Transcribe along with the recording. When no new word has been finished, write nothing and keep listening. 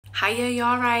Hiya, you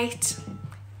alright?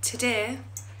 Today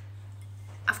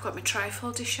I've got my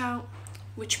trifle dish out,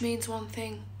 which means one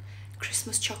thing: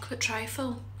 Christmas chocolate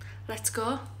trifle. Let's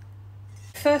go.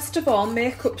 First of all,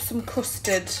 make up some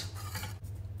custard.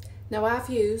 Now I've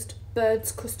used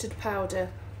Bird's custard powder.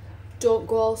 Don't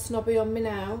go all snobby on me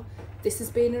now. This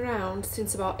has been around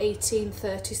since about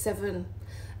 1837,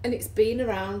 and it's been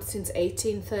around since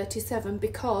 1837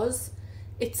 because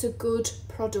it's a good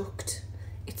product.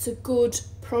 It's a good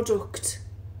product.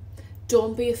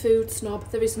 Don't be a food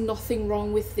snob. There is nothing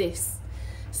wrong with this.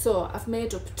 So I've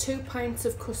made up 2 pints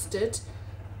of custard.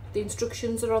 The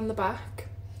instructions are on the back.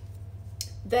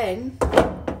 Then,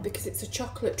 because it's a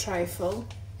chocolate trifle,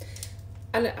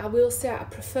 and I will say I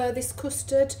prefer this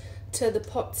custard to the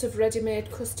pots of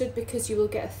ready-made custard because you will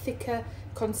get a thicker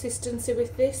consistency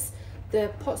with this.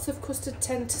 The pots of custard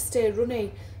tend to stay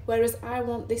runny, whereas I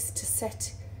want this to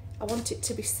set, I want it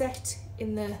to be set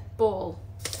in the bowl.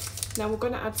 Now we're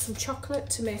going to add some chocolate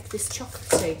to make this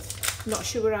chocolatey. Not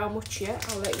sure how much yet,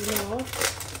 I'll let you know.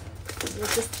 We'll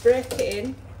just break it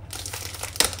in,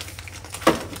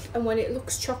 and when it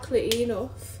looks chocolatey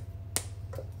enough,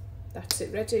 that's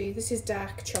it, ready. This is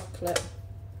dark chocolate.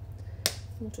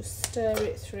 We'll just stir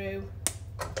it through.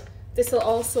 This will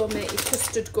also make your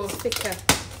custard go thicker.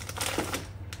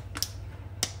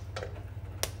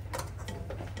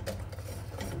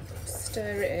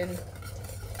 Stir it in.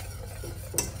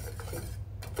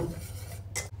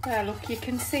 There, look, you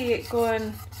can see it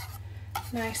going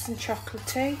nice and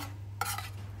chocolatey.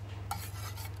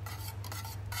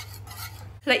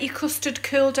 Let your custard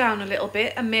cool down a little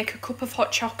bit and make a cup of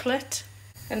hot chocolate.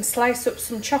 And slice up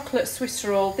some chocolate Swiss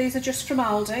roll. These are just from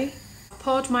Aldi. I've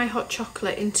poured my hot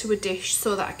chocolate into a dish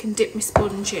so that I can dip my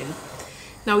sponge in.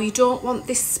 Now you don't want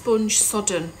this sponge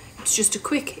sodden. It's just a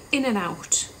quick in and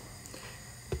out.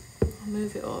 I'll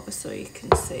move it over so you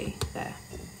can see there.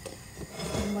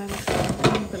 And when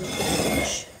I'm going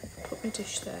to put my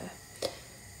dish there.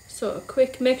 So a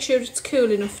quick, make sure it's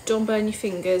cool enough, don't burn your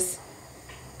fingers.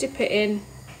 Dip it in,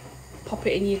 pop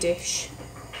it in your dish.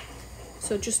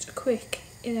 So just a quick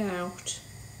in and out.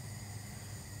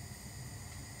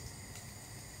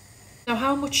 Now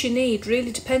how much you need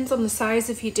really depends on the size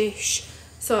of your dish.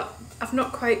 So I've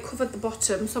not quite covered the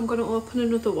bottom, so I'm going to open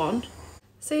another one.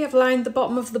 See, I've lined the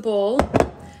bottom of the bowl.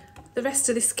 The rest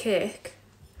of this cake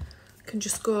can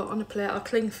just go on a plate. I'll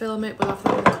cling film it, we'll have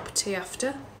that with a cup of tea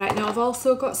after. Right, now I've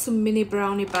also got some mini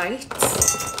brownie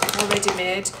bites already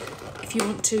made. If you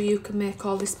want to, you can make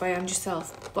all this by hand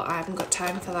yourself, but I haven't got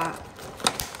time for that.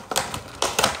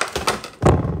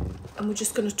 And we're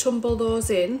just going to tumble those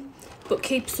in, but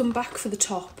keep some back for the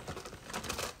top.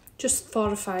 Just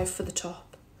 4 or 5 for the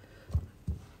top.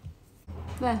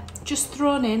 There, just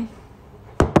thrown in.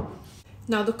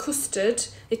 Now the custard,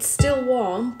 it's still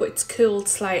warm, but it's cooled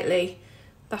slightly.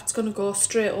 That's going to go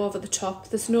straight over the top.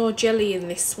 There's no jelly in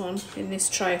this one, in this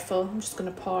trifle. I'm just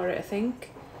going to pour it, I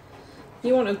think.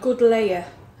 You want a good layer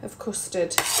of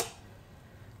custard.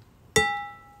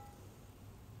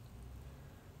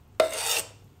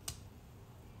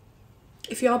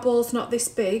 If your bowl's not this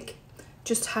big,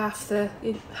 just half the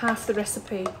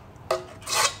recipe.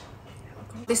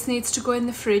 This needs to go in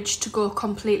the fridge to go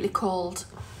completely cold.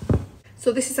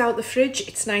 So this is out the fridge,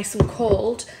 it's nice and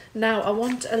cold. Now I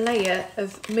want a layer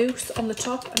of mousse on the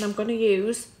top, and I'm going to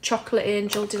use Chocolate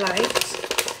Angel Delight.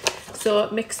 So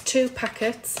mix 2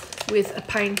 packets with a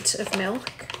pint of milk.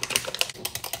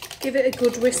 Give it a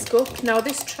good whisk up. Now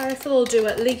this trifle will do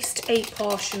at least 8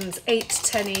 portions, 8 to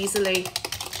 10 easily.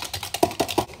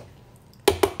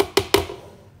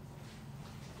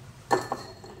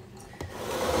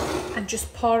 And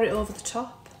just pour it over the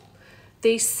top.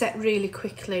 These set really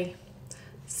quickly,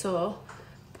 so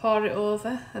pour it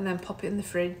over and then pop it in the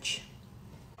fridge.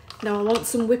 Now I want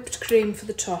some whipped cream for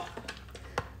the top.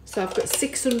 So I've got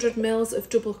 600 ml of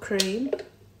double cream.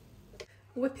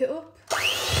 Whip it up.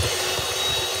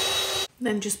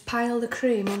 Then just pile the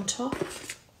cream on top.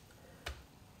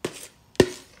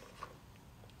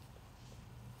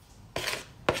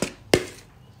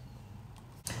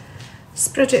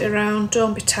 Spread it around,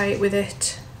 don't be tight with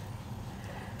it.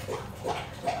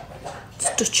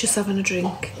 It's Duchess having a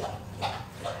drink.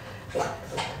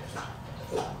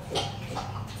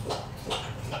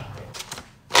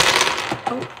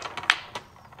 Oh,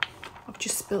 I've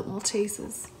just spilt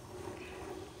Maltesers.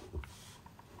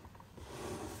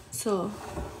 So,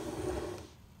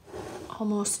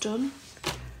 almost done.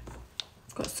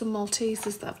 I've got some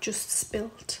Maltesers that I've just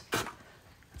spilt.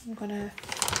 I'm gonna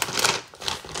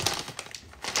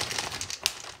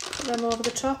put them over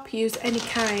the top. Use any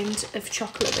kind of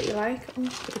chocolate that you like. Oh,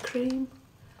 bit of cream.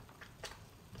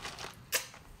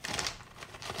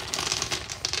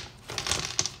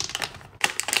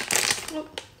 Oh,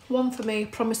 one for me,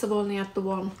 promise I've only had the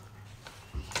one.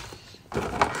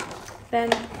 Then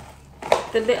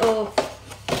the little,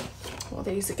 what are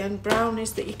these again,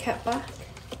 brownies that you kept back.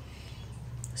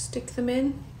 Stick them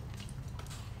in.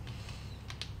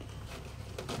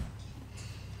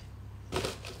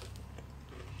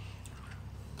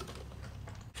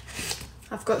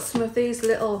 I've got some of these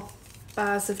little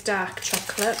bars of dark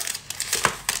chocolate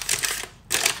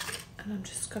and I'm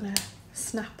just gonna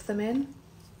snap them in.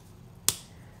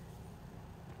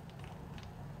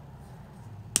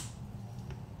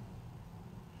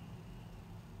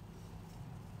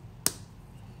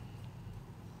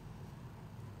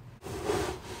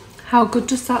 How good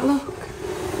does that look?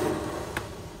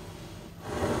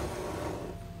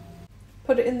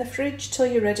 Put it in the fridge till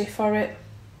you're ready for it.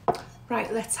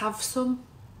 Right, let's have some.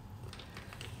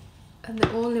 And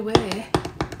the only way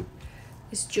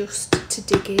is just to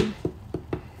dig in.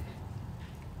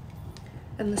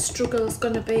 And the struggle is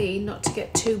going to be not to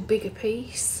get too big a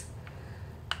piece.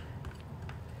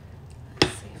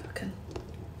 Let's see if I can.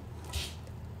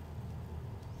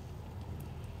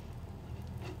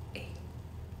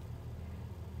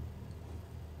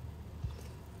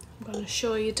 I'm going to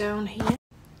show you down here.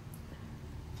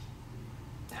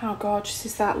 How gorgeous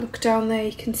is that? Look down there,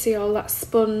 you can see all that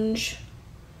sponge.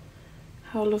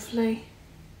 How lovely.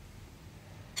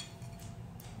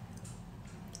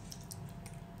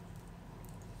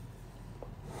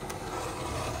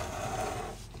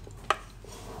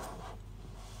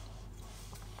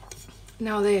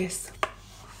 Now this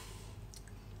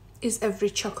is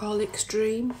every chocoholic's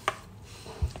dream.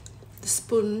 The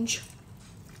sponge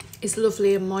is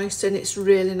lovely and moist and it's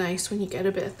really nice when you get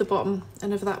a bit at the bottom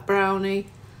and of that brownie.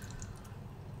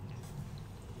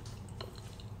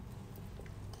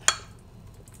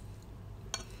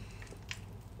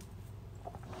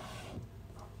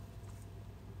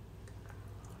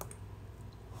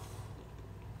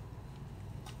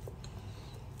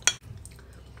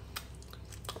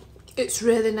 It's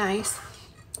really nice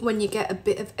when you get a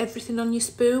bit of everything on your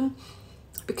spoon,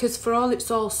 because for all it's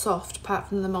all soft apart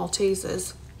from the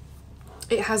Maltesers,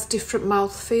 it has different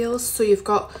mouth feels. So you've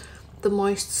got the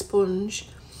moist sponge,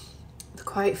 the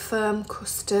quite firm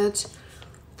custard,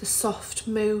 the soft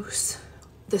mousse,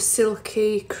 the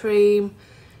silky cream,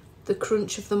 the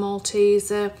crunch of the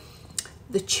Malteser,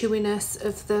 the chewiness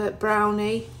of the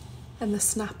brownie and the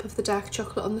snap of the dark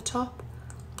chocolate on the top.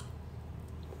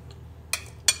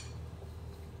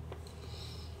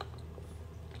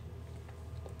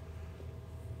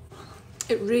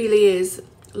 It really is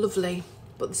lovely,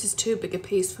 but this is too big a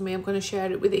piece for me. I'm going to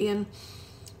share it with Ian.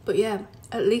 But yeah,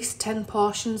 at least 10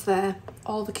 portions there.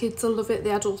 All the kids will love it,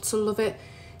 the adults will love it.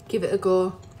 Give it a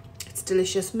go. It's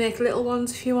delicious. Make little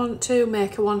ones if you want to.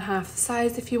 Make a 1/2 the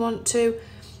size if you want to.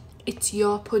 It's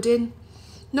your pudding,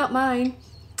 not mine.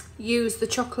 Use the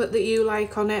chocolate that you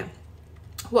like on it.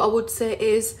 What I would say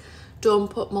is don't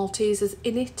put Maltesers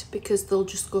in it because they'll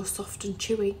just go soft and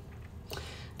chewy.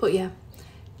 But yeah,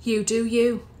 you do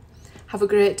you. Have a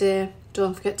great day.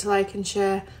 Don't forget to like and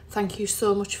share. Thank you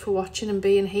so much for watching and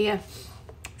being here.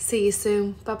 See you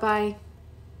soon. Bye bye.